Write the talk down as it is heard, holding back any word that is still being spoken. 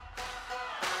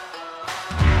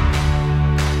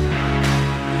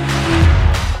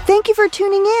Thank you for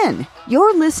tuning in.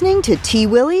 You're listening to T.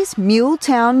 Willie's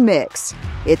Muletown Mix.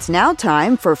 It's now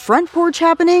time for Front Porch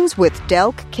Happenings with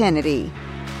Delk Kennedy.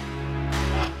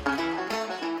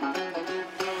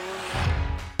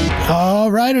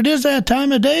 All right, it is that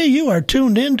time of day. You are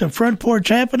tuned in to Front Porch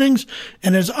Happenings.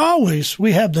 And as always,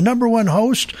 we have the number one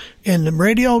host in the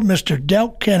radio, Mr.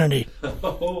 Delk Kennedy.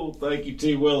 Oh, thank you,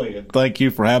 T. Willie. And thank you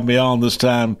for having me on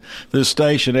this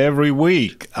station every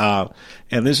week.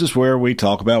 And this is where we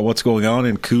talk about what's going on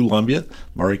in Columbia,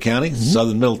 Murray County,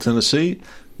 southern Middle Tennessee,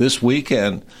 this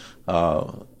weekend.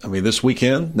 This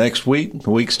weekend, next week, the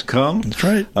weeks to come. That's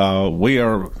right. We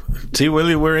are, T.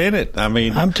 Willie, we're in it. I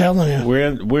mean, I'm telling you.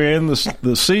 We're in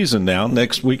the season now.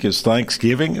 Next week is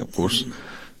Thanksgiving. Of course,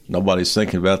 nobody's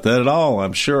thinking about that at all,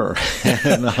 I'm sure.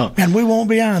 And we won't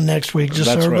be on next week,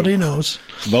 just so everybody knows.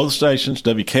 Both stations,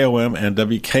 WKOM and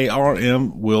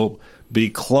WKRM, will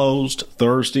be closed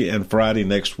Thursday and Friday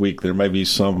next week. There may be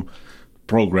some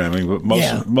programming, but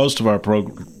most of our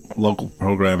local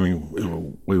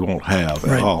programming we won't have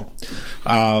at all.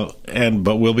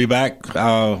 But we'll be back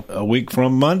a week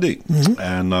from Monday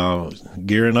and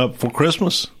gearing up for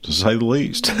Christmas, to say the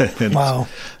least. And, wow.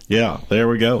 Yeah, there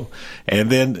we go. And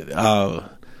then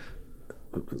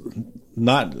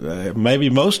maybe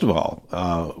most of all,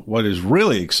 what is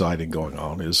really exciting going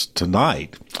on is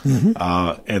tonight,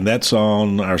 and that's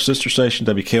on our sister station,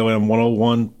 WKOM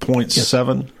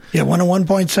 101.7. Yeah,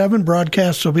 101.7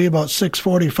 broadcasts will be about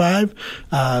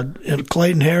 6:45.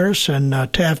 Clayton Harris and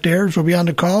Taft Ayers will be on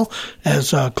the call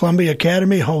as Columbia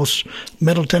Academy hosts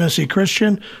Middle Tennessee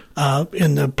Christian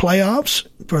in the playoffs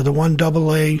for the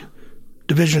 1AA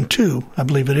Division II, I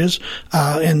believe it is.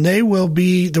 And they will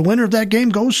be, the winner of that game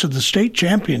goes to the state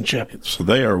championship. So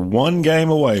they are one game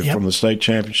away from the state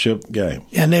championship game.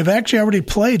 And they've actually already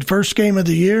played first game of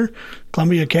the year.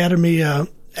 Columbia Academy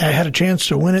had a chance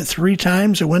to win it 3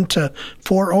 times. It went to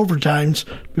 4 overtimes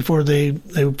before they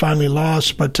finally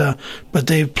lost, but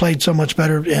they've played so much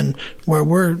better. And where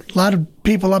we're a lot of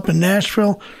people up in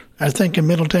Nashville are thinking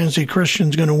Middle Tennessee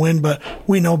Christian's going to win, but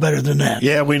we know better than that.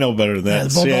 Yeah, we know better than that.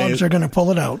 The Bulldogs are going to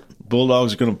pull it out.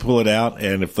 Bulldogs are going to pull it out,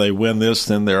 and if they win this,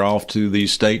 then they're off to the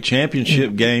state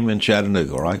championship game in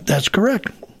Chattanooga, right? That's correct.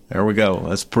 There we go.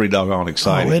 That's pretty doggone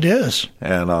exciting. Oh, it is.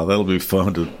 And that'll be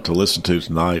fun to listen to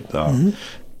tonight.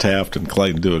 Taft and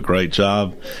Clayton do a great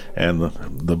job, and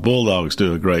the Bulldogs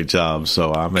do a great job.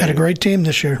 So I mean, got a great team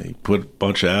this year. You put a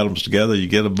bunch of atoms together, you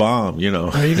get a bomb. You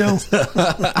know. There you go.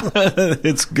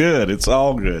 It's good. It's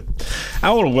all good.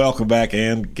 I want to welcome back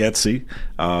Ann Getsy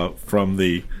from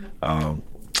the.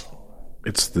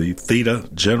 It's the Theta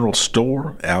General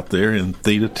Store out there in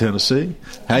Theta, Tennessee.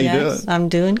 How you doing? I'm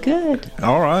doing good.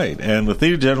 All right, and the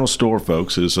Theta General Store,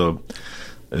 folks, is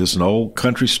an old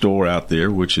country store out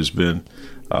there which has been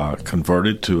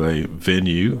converted to a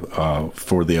venue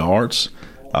for the arts,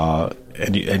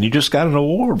 and you just got an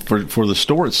award for the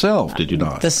store itself, did you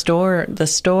not? The store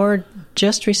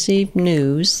just received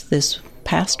news this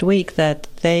past week that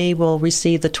they will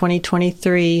receive the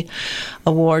 2023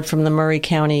 award from the Murray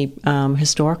County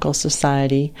Historical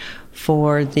Society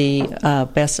for the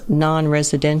best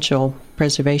non-residential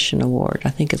preservation award.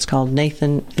 I think it's called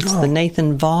Nathan. It's the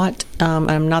Nathan Vaught.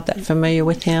 I'm not that familiar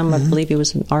with him. I believe he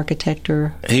was an architect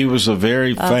he was a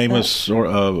very famous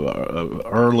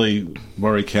early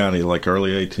Murray County, like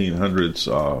early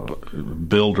 1800s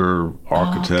builder,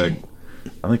 architect. Okay.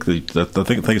 I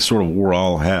think they sort of wore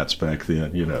all hats back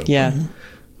then. You know. Yeah.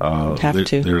 Have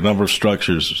to. There are a number of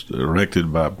structures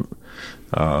erected by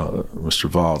Mr.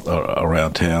 Vaught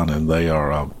around town, and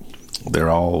they're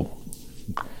all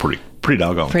pretty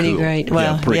doggone pretty cool. Great.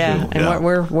 Well, cool. And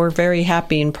we're very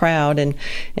happy and proud. And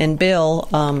Bill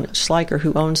Schleicher,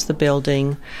 who owns the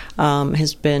building,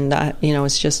 has been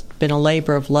it's just been a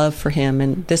labor of love for him.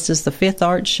 And this is the 5th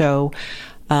art show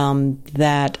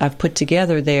that I've put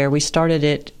together there. We started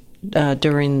it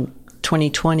during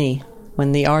 2020.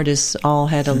 When the artists all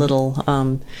had a little,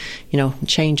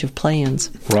 change of plans.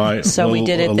 Right. So we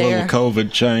did it there. A little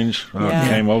COVID change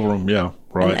came over them. Yeah.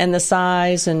 Right. And the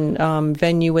size and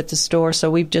venue with the store.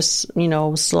 So we've just,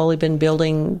 slowly been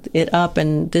building it up.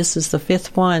 And this is the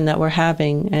 5th one that we're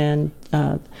having. And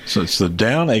so it's the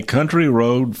Down a Country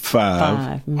Road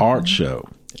 5 art show.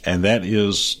 And that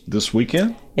is this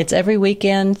weekend? It's every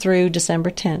weekend through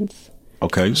December 10th.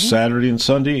 Okay, Saturday and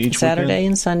Sunday each Saturday weekend?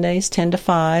 and Sundays, 10 to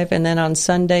 5. And then on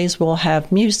Sundays, we'll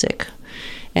have music.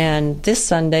 And this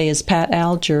Sunday is Pat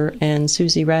Alger and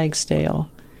Susie Ragsdale.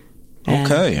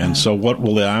 And so what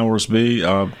will the hours be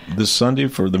this Sunday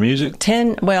for the music?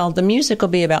 The music will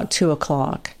be about 2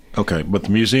 o'clock. Okay, but the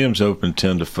museum's open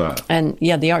 10 to 5. And,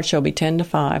 yeah, the art show will be 10 to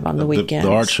 5 on the weekends.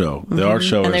 The art show. The art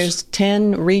show and there's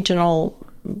 10 regional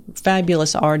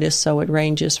fabulous artists, so it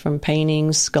ranges from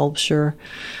paintings, sculpture.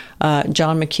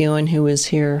 John McEwen, who was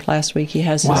here last week, he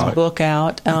has his book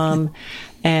out.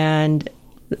 And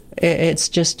it's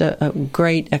just a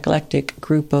great eclectic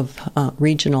group of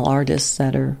regional artists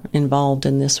that are involved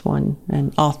in this one,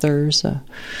 and authors.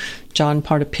 John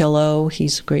Partapillo,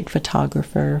 he's a great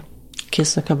photographer.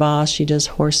 Kissa Kavas, she does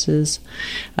horses.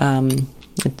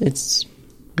 It's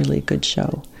really a good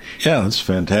show. Yeah, that's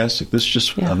fantastic. This is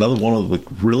just another one of the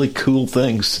really cool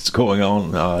things that's going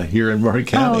on here in Murray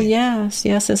County. Oh, yes.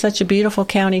 It's such a beautiful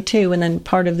county, too. And then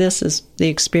part of this is the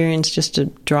experience just to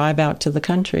drive out to the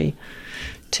country,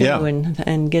 too,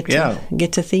 and get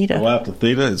to Theta. Go out to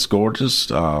Theta. It's gorgeous.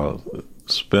 Take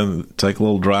a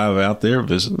little drive out there,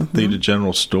 visit the Theta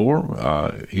General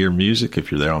Store, hear music if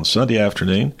you're there on Sunday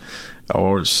afternoon,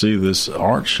 or see this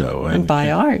art show. And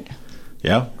buy art.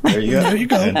 Yeah, there you go. There you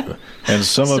go. And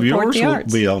some of yours will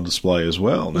be on display as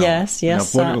well. Now, yes.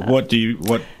 Now, what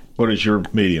is your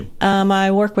medium? I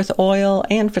work with oil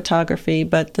and photography,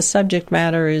 but the subject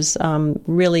matter is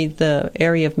really the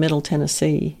area of Middle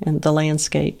Tennessee and the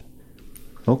landscape.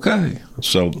 Okay.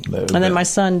 And then my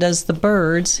son does the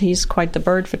birds. He's quite the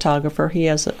bird photographer. He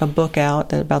has a book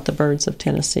out about the birds of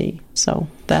Tennessee. So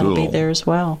that'll be there as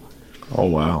well. Oh,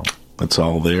 wow. It's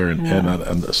all there. And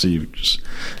I see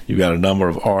you've got a number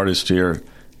of artists here,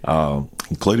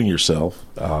 including yourself.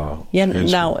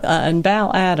 And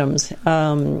Val Adams,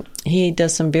 he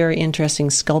does some very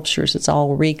interesting sculptures. It's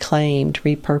all reclaimed,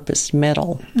 repurposed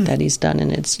metal that he's done,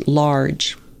 and it's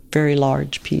large, very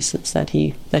large pieces that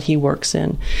he works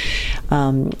in.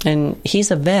 And he's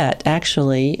a vet,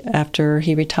 actually. After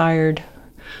he retired,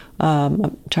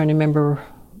 I'm trying to remember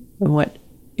what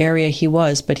area he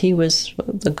was, but he was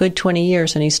a good 20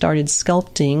 years, and he started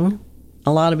sculpting,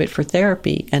 a lot of it for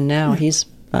therapy, and now he's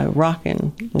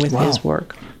rocking with his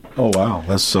work. Oh, wow.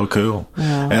 That's so cool.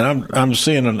 And I'm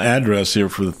seeing an address here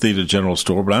for the Theta General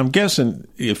Store, but I'm guessing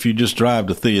if you just drive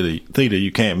to Theta,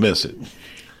 you can't miss it.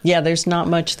 Yeah, there's not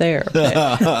much there.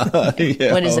 What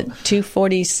is it?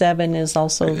 247 is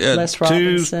also Les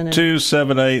Robinson.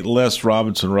 278 Les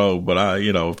Robinson Road. But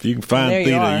if you can find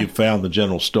Theta, you found the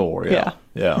general store. Yeah.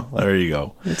 There you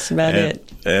go. That's about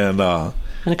it. And a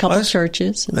couple of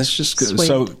churches. That's just good.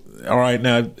 So, all right.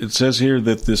 Now it says here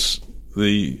that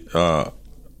the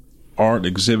art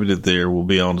exhibited there will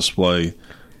be on display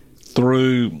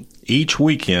through each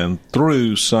weekend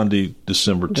through Sunday,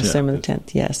 December 10th. December the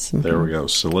 10th, yes. There we go.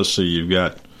 So let's see, you've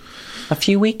got a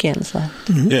few weekends left.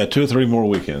 Yeah, 2 or 3 more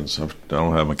weekends. I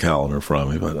don't have my calendar in front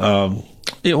of me,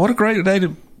 but what a great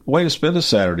way to spend a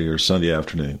Saturday or Sunday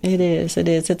afternoon. It is.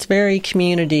 It's very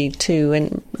community, too,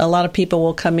 and a lot of people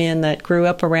will come in that grew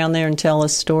up around there and tell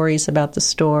us stories about the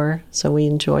store, so we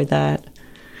enjoy that.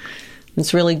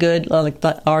 It's really good, like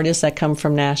the artists that come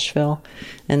from Nashville,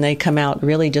 and they come out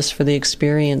really just for the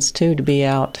experience, too, to be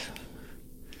out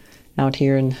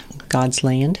here in God's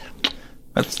land.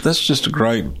 That's just a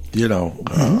great,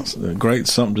 great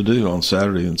something to do on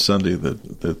Saturday and Sunday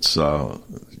that's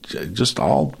just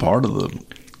all part of the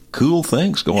cool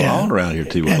things going on around here,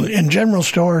 too. And general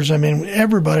stores,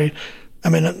 everybody...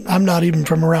 I'm not even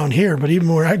from around here, but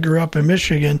even where I grew up in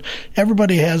Michigan,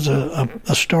 everybody has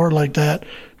a store like that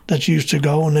that's used to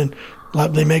go, and then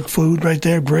they make food right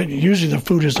there. Great. Usually the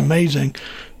food is amazing,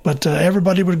 but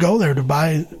everybody would go there to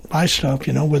buy stuff,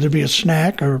 whether it be a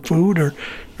snack or food or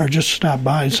just stop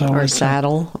by. So or a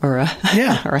saddle or a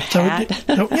or a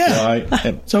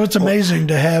hat. So it's amazing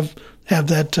to have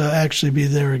that actually be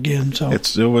there again. So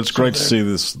it's great to see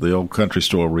the old country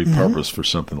store repurposed for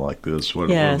something like this. An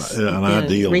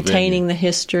ideal retaining venue. The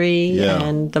history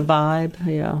and the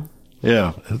vibe.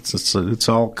 Yeah, it's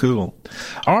all cool.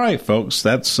 All right, folks,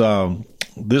 that's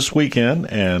this weekend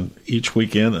and each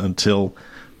weekend until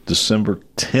December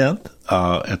 10th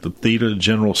at the Theta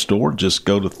General Store. Just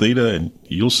go to Theta and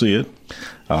you'll see it.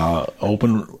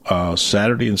 Open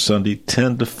Saturday and Sunday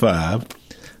 10 to 5,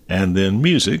 and then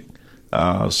music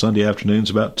Sunday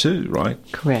afternoons about 2, right?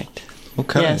 Correct.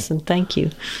 Okay. Yes, and thank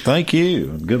you. Thank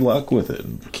you. Good luck with it.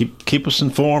 Keep us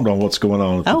informed on what's going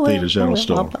on at the Theta General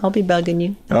Store. I'll be bugging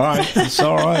you. All right. It's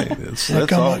all right.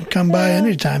 Come by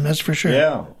anytime, that's for sure.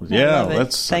 Yeah.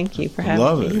 Thank you for having me.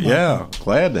 Love it. Yeah.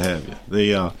 Glad to have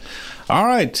you. All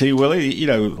right, T. Willie,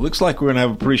 looks like we're going to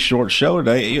have a pretty short show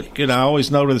today. I always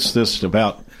notice this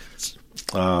about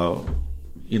this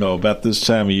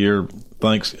time of year,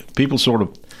 people sort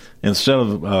of, instead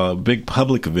of big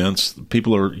public events,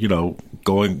 people are,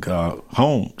 going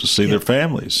home to see their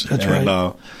families. That's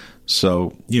right.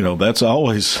 So, that's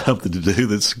always something to do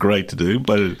that's great to do,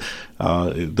 but it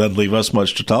doesn't leave us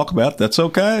much to talk about. That's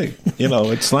okay.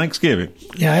 It's Thanksgiving.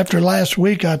 Yeah, after last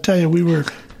week, I'll tell you, we were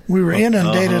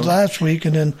inundated last week,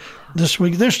 and then this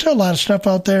week, there's still a lot of stuff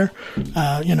out there.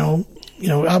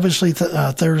 Obviously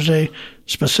Thursday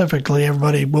specifically,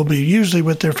 everybody will be usually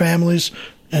with their families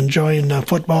enjoying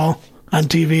football on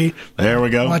TV. There we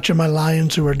go. Watching my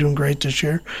Lions, who are doing great this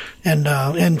year.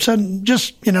 And so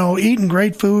just, eating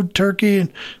great food, turkey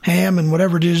and ham and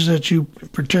whatever it is that you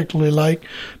particularly like.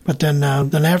 But then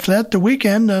after that, the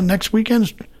weekend, next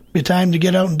weekend's be time to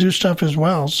get out and do stuff as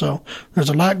well. So there's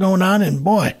a lot going on. And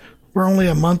boy, we're only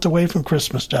a month away from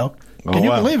Christmas, Del. Can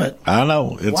you believe it? I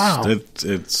know. Wow.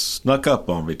 It snuck up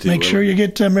on me, too. Make sure you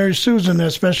get Mary Susan that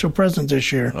special present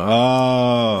this year.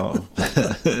 Oh.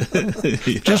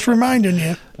 Just reminding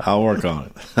you. I'll work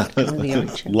on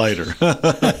it. Later.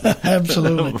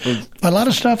 Absolutely. A lot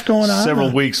of stuff going on.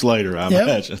 Several weeks later, I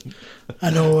imagine.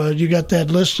 I know you got that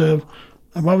list of...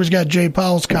 I've always got Jay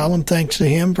Powell's column. Thanks to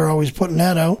him for always putting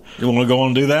that out. You want to go on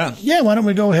and do that? Yeah, why don't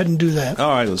we go ahead and do that? All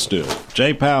right, let's do it.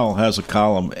 Jay Powell has a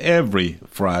column every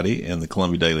Friday in the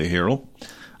Columbia Daily Herald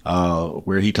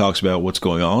where he talks about what's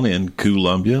going on in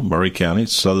Columbia, Murray County,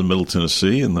 southern Middle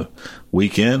Tennessee, in the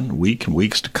week and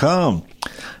weeks to come.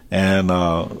 And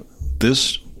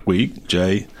this week,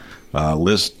 Jay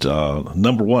lists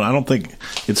number one. I don't think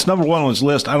it's number one on his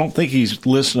list. I don't think he's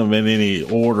listing them in any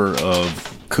order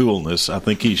of coolness. I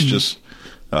think he's just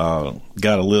got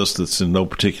a list that's in no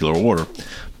particular order,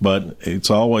 but it's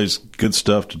always good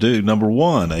stuff to do. Number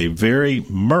one, a very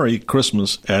Murray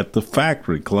Christmas at the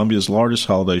Factory, Columbia's largest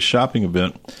holiday shopping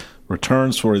event,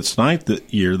 returns for its 9th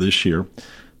year this year,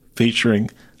 featuring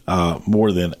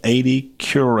more than 80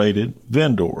 curated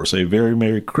vendors. A very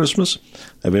Merry Christmas,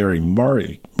 a very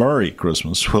Murray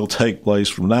Christmas will take place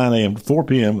from 9 a.m. to 4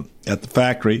 p.m. at the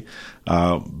Factory,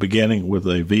 beginning with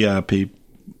a VIP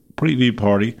preview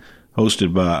party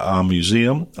hosted by a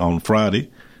museum on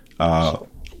Friday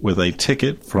with a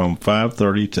ticket from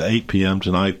 5:30 to 8 p.m.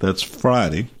 tonight. That's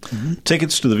Friday. Mm-hmm.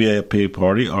 Tickets to the VIP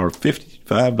party are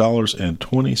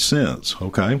 $55.20.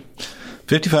 Okay.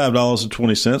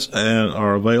 $55.20 and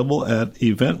are available at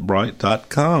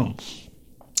eventbrite.com.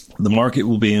 The market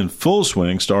will be in full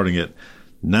swing starting at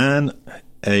 9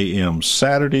 a.m.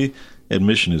 Saturday.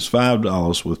 Admission is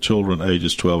 $5 with children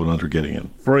ages 12 and under getting in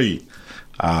free.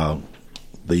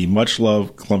 The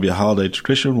much-loved Columbia holiday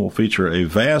tradition will feature a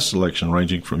vast selection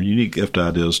ranging from unique gift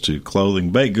ideas to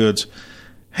clothing, baked goods,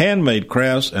 handmade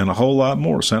crafts, and a whole lot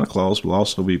more. Santa Claus will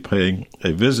also be paying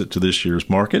a visit to this year's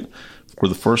market for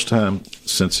the first time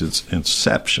since its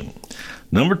inception.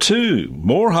 Number two,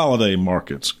 more holiday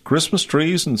markets, Christmas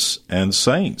trees and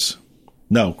saints.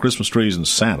 No, Christmas trees and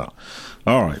Santa.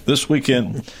 All right, this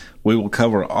weekend we will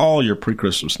cover all your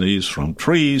pre-Christmas needs from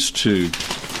trees to,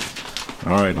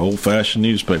 all right, old-fashioned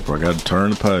newspaper. I got to turn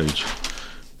the page.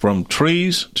 From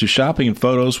trees to shopping and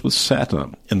photos with Santa.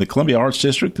 In the Columbia Arts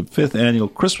District, the 5th annual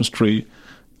Christmas trees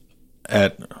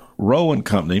at Rowe &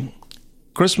 Company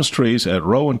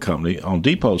on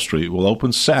Depot Street will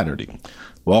open Saturday.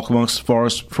 Walk amongst the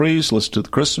forest of trees, listen to the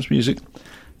Christmas music,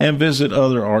 and visit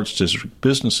other Arts District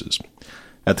businesses.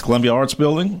 At the Columbia Arts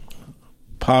Building,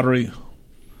 Pottery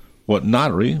What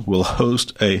Nottery will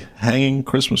host a hanging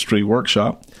Christmas tree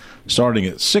workshop starting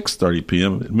at 6:30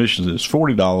 p.m. Admission is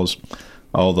 $40,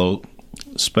 although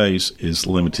space is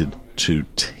limited to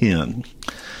 10.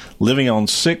 Living on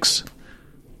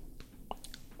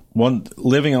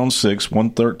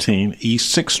 113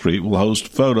 East 6th Street will host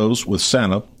photos with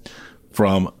Santa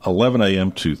from 11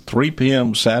 a.m. to 3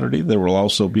 p.m. Saturday. There will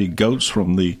also be goats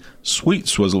from the Sweet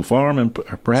Swizzle Farm and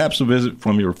perhaps a visit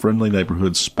from your friendly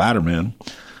neighborhood Spider-Man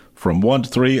from 1 to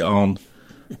 3 on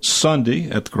Sunday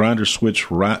at the Grinder Switch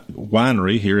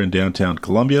Winery here in downtown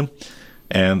Columbia.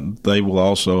 And they will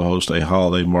also host a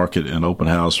holiday market and open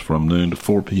house from noon to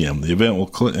 4 p.m. The event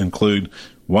will include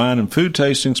wine and food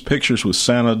tastings, pictures with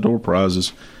Santa, door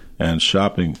prizes, and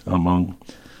shopping among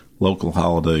local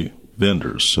holiday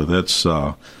vendors. So that's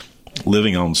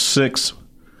Living on 6th,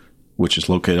 which is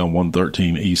located on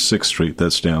 113 East 6th Street.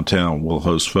 That's downtown. Will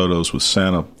host photos with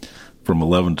Santa from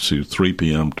 11 to 3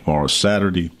 p.m. tomorrow,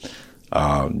 Saturday.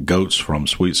 Goats from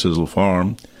Sweet Sizzle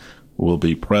Farm will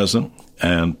be present,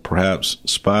 and perhaps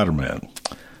Spider-Man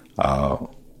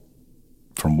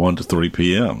from 1 to 3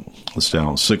 p.m. It's down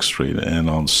on 6th Street. And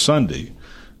on Sunday,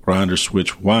 Grinder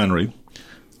Switch Winery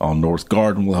on North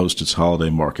Garden will host its holiday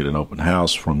market and open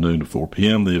house from noon to 4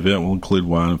 p.m. The event will include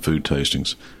wine and food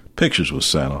tastings, pictures with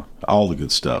Santa, all the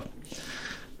good stuff.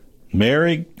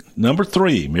 Number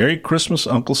 3, Merry Christmas,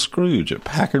 Uncle Scrooge at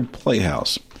Packard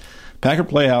Playhouse. Packard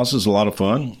Playhouse is a lot of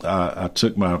fun. I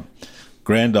took our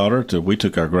granddaughter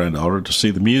to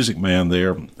see the Music Man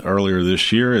there earlier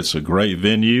this year. It's a great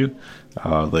venue.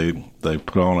 They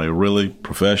put on a really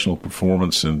professional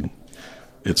performance, and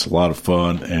it's a lot of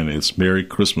fun. And it's Merry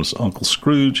Christmas, Uncle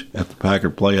Scrooge at the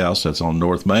Packard Playhouse. That's on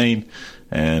North Main.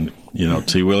 And,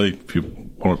 T. Willie, if you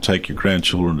want to take your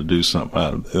grandchildren to do something, I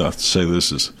have to say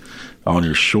this is on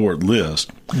your short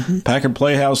list. Mm-hmm. Packard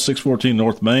Playhouse, 614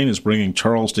 North Main, is bringing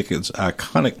Charles Dickens'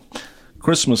 iconic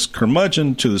Christmas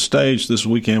curmudgeon to the stage this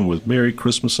weekend with Merry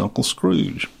Christmas, Uncle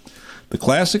Scrooge. The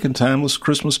classic and timeless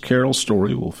Christmas Carol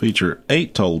story will feature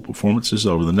 8 told performances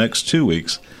over the next 2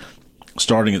 weeks,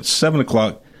 starting at 7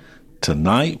 o'clock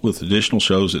tonight with additional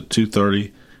shows at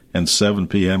 2:30 and 7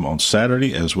 p.m. on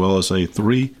Saturday, as well as a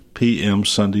 3 p.m.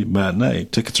 Sunday matinee.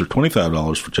 Tickets are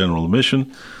 $25 for general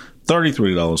admission,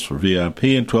 $33 for VIP,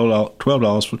 and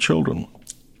 $12 for children,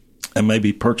 and may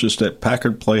be purchased at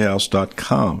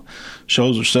PackardPlayhouse.com.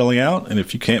 Shows are selling out, and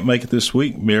if you can't make it this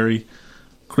week, Merry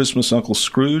Christmas Uncle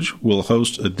Scrooge will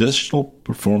host additional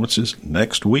performances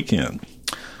next weekend.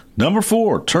 Number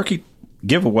 4, turkey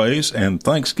giveaways and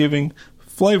Thanksgiving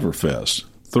Flavor Fest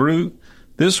through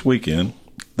this weekend.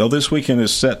 Though this weekend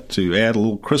is set to add a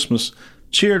little Christmas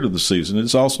cheer to the season,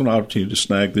 it's also an opportunity to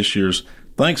snag this year's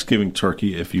Thanksgiving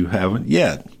turkey if you haven't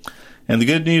yet. And the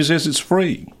good news is it's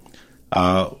free.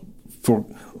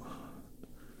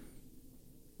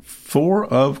 For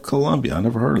of Columbia, I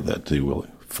never heard of that, T. Willie.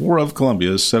 For of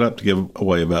Columbia is set up to give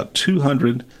away about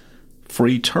 200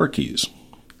 free turkeys.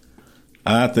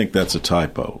 I think that's a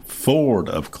typo. Ford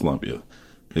of Columbia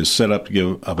is set up to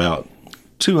give about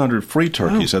 200 free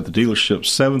turkeys at the dealership's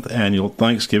 7th annual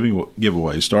Thanksgiving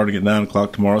giveaway, starting at 9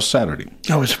 o'clock tomorrow, Saturday.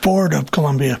 Oh, it's Ford of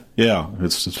Columbia. Yeah,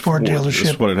 it's Ford dealership.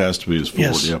 That's what it has to be, is Ford.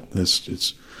 Yes. Yep,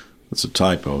 it's a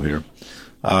typo here.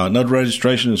 No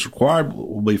registration is required.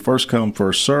 Will be first come,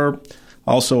 first serve.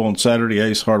 Also on Saturday,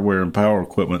 Ace Hardware and Power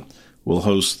Equipment will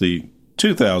host the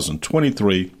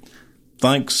 2023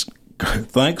 Thanks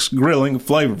Grilling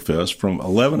Flavor Fest from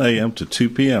 11 a.m. to 2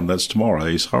 p.m. That's tomorrow,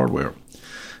 Ace Hardware.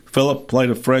 Fill up a plate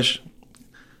of fresh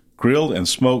grilled and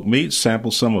smoked meats,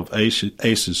 sample some of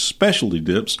Ace's specialty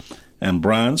dips and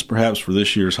brines, perhaps for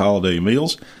this year's holiday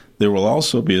meals. There will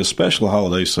also be a special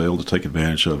holiday sale to take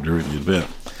advantage of during the event.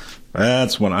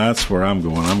 That's where I'm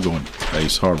going. I'm going to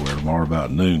Ace Hardware tomorrow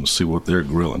about noon to see what they're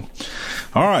grilling.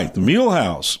 All right, the Mule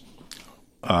House.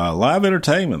 Live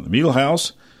entertainment. The Mule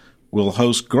House will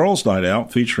host Girls' Night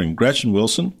Out featuring Gretchen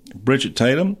Wilson, Bridget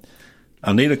Tatum,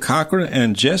 Anita Cochran,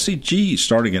 and Jesse G,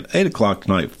 starting at 8 o'clock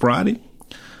tonight, Friday.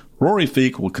 Rory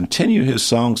Feek will continue his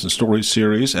Songs and Stories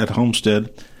series at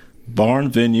Homestead Barn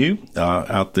Venue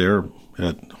out there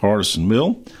at Hardison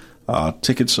Mill.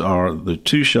 Tickets are the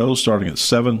 2 shows starting at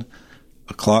 7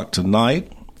 o'clock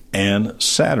tonight and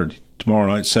tomorrow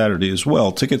night, Saturday as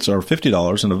well. Tickets are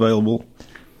 $50 and available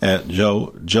at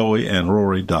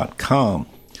joeyandrory.com.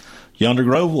 Yonder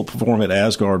Grove will perform at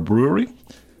Asgard Brewery,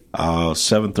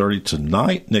 7:30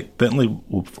 tonight. Nick Bentley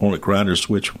will perform at Grinder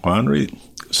Switch Winery,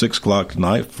 6 o'clock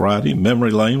tonight, Friday.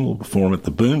 Memory Lane will perform at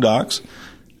the Boondocks,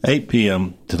 8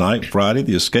 p.m. tonight, Friday.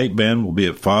 The Escape Band will be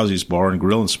at Fozzie's Bar and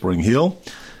Grill in Spring Hill,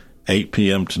 8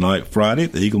 p.m. tonight, Friday.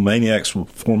 The Eagle Maniacs will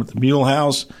perform at the Mule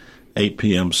House, 8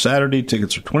 p.m. Saturday.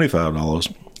 Tickets are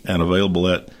 $25 and available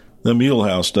at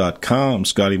themulehouse.com.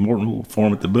 Scotty Morton will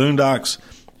perform at the Boondocks,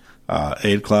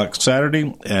 8 o'clock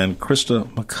Saturday. And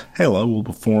Krista Michaela will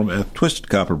perform at Twisted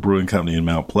Copper Brewing Company in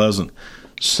Mount Pleasant,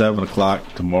 7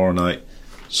 o'clock tomorrow night,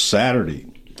 Saturday.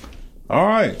 All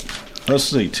right. Let's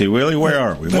see, T. Willie, where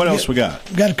are we? What else we got?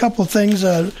 We've got a couple of things.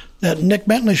 That Nick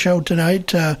Bentley show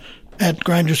tonight at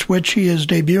Grinder Switch. He is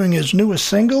debuting his newest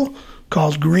single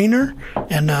called Greener,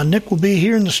 and Nick will be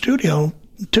here in the studio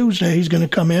Tuesday. He's going to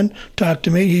come in, talk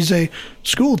to me. He's a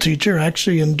school teacher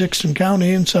actually in Dixon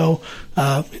County, and so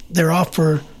they're off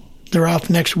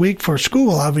next week for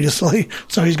school, obviously.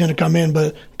 So he's going to come in.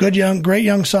 But great young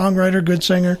songwriter, good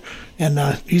singer, and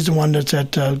he's the one that's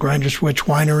at Grinder Switch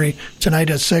Winery tonight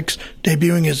at 6,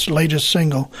 debuting his latest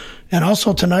single. And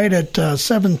also tonight at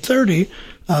 7:30.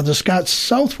 The Scott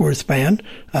Southworth Band.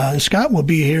 Scott will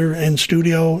be here in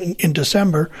studio in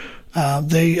December.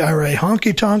 They are a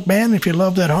honky-tonk band. If you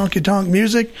love that honky-tonk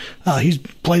music, he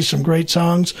plays some great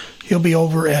songs. He'll be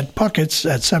over at Puckett's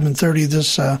at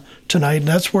 7:30 tonight, and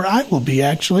that's where I will be,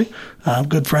 actually. I'm a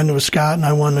good friend with Scott, and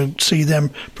I want to see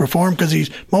them perform because he's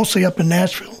mostly up in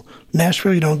Nashville.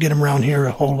 Nashville, you don't get them around here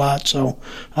a whole lot. So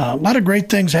a lot of great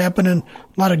things happening,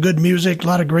 a lot of good music, a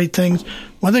lot of great things.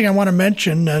 One thing I want to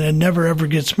mention, and it never ever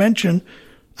gets mentioned,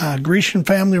 Grecian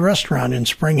Family Restaurant in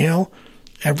Spring Hill.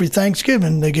 Every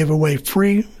Thanksgiving, they give away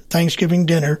free Thanksgiving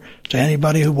dinner to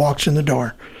anybody who walks in the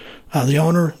door. The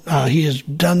owner, he has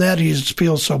done that. He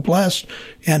feels so blessed,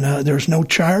 and there's no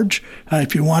charge.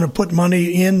 If you want to put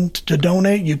money in to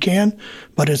donate, you can,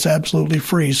 but it's absolutely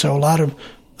free. So a lot of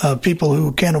people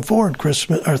who can't afford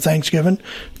Christmas or Thanksgiving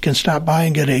can stop by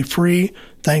and get a free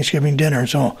Thanksgiving dinner.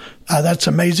 So that's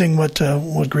amazing what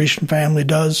Grecian family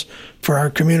does for our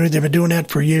community. They've been doing that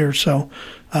for years. So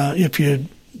if you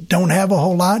don't have a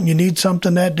whole lot and you need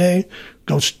something that day,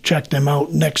 go check them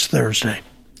out next Thursday.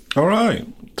 All right.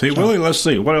 Willie, let's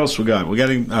see. What else we got? We got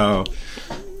any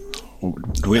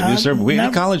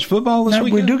college football this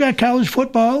weekend? We do got college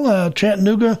football.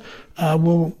 Chattanooga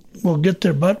will get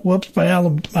their butt whooped by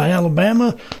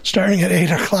Alabama starting at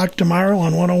 8 o'clock tomorrow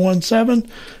on 101.7.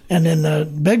 And then the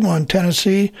big one,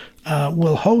 Tennessee,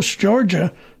 will host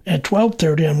Georgia at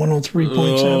 12:30 on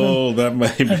 103.7. Oh, that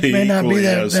may not be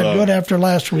that good after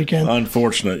last weekend.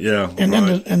 Unfortunate, yeah. And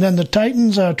then the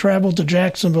Titans travel to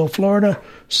Jacksonville, Florida,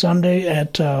 Sunday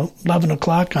at 11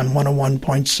 o'clock on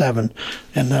 101.7.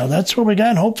 And that's what we got.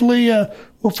 And hopefully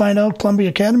we'll find out Columbia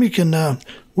Academy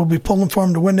we'll be pulling for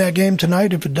them to win that game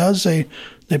tonight. If it does, they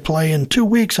play in 2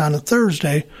 weeks on a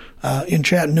Thursday in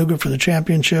Chattanooga for the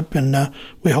championship, and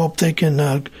we hope they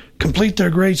can complete their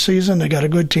great season. They got a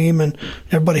good team, and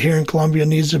everybody here in Columbia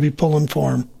needs to be pulling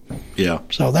for them. Yeah.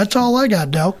 So that's all I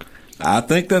got, Delk. I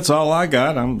think that's all I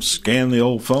got. I'm scanning the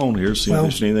old phone here, see if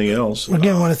there's anything else.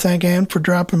 Again, I want to thank Ann for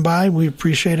dropping by. We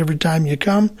appreciate every time you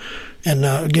come. And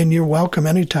again, you're welcome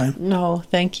anytime. No,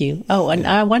 thank you. Oh, and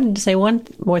I wanted to say one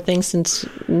more thing. Since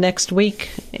next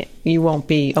week you won't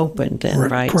be open then,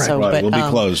 right? Correct. So, right, but, we'll be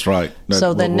closed, right.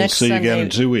 So then we'll next see you Sunday, again in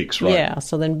 2 weeks, right? Yeah,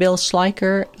 so then Bill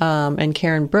Schleicher and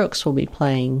Karen Brooks will be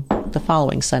playing the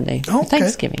following Sunday for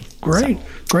Thanksgiving. Great. So.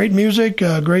 Great music,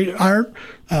 great art.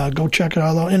 Go check it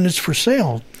out. And it's for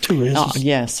sale, too.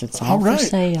 Yes, it's all for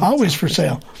sale. Always for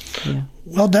sale. Yeah.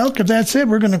 Well, Delk, if that's it,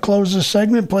 we're going to close this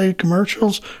segment, play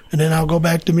commercials, and then I'll go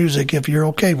back to music if you're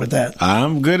okay with that.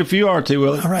 I'm good if you are, T.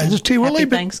 Willie. All right. This is T. Willie. Happy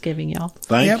Thanksgiving, y'all.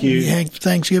 Thank you.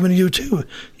 Thanksgiving to you, too.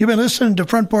 You've been listening to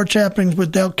Front Porch Happenings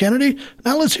with Delk Kennedy.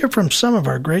 Now let's hear from some of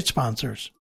our great sponsors.